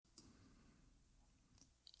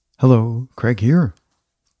Hello, Craig here.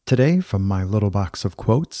 Today, from my little box of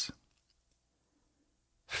quotes: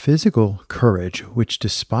 physical courage, which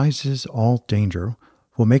despises all danger,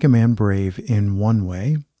 will make a man brave in one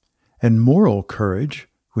way, and moral courage,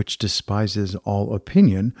 which despises all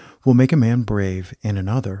opinion, will make a man brave in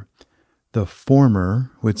another. The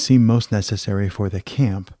former would seem most necessary for the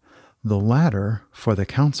camp, the latter for the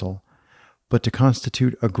council, but to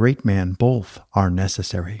constitute a great man both are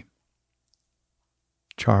necessary.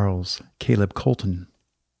 Charles Caleb Colton.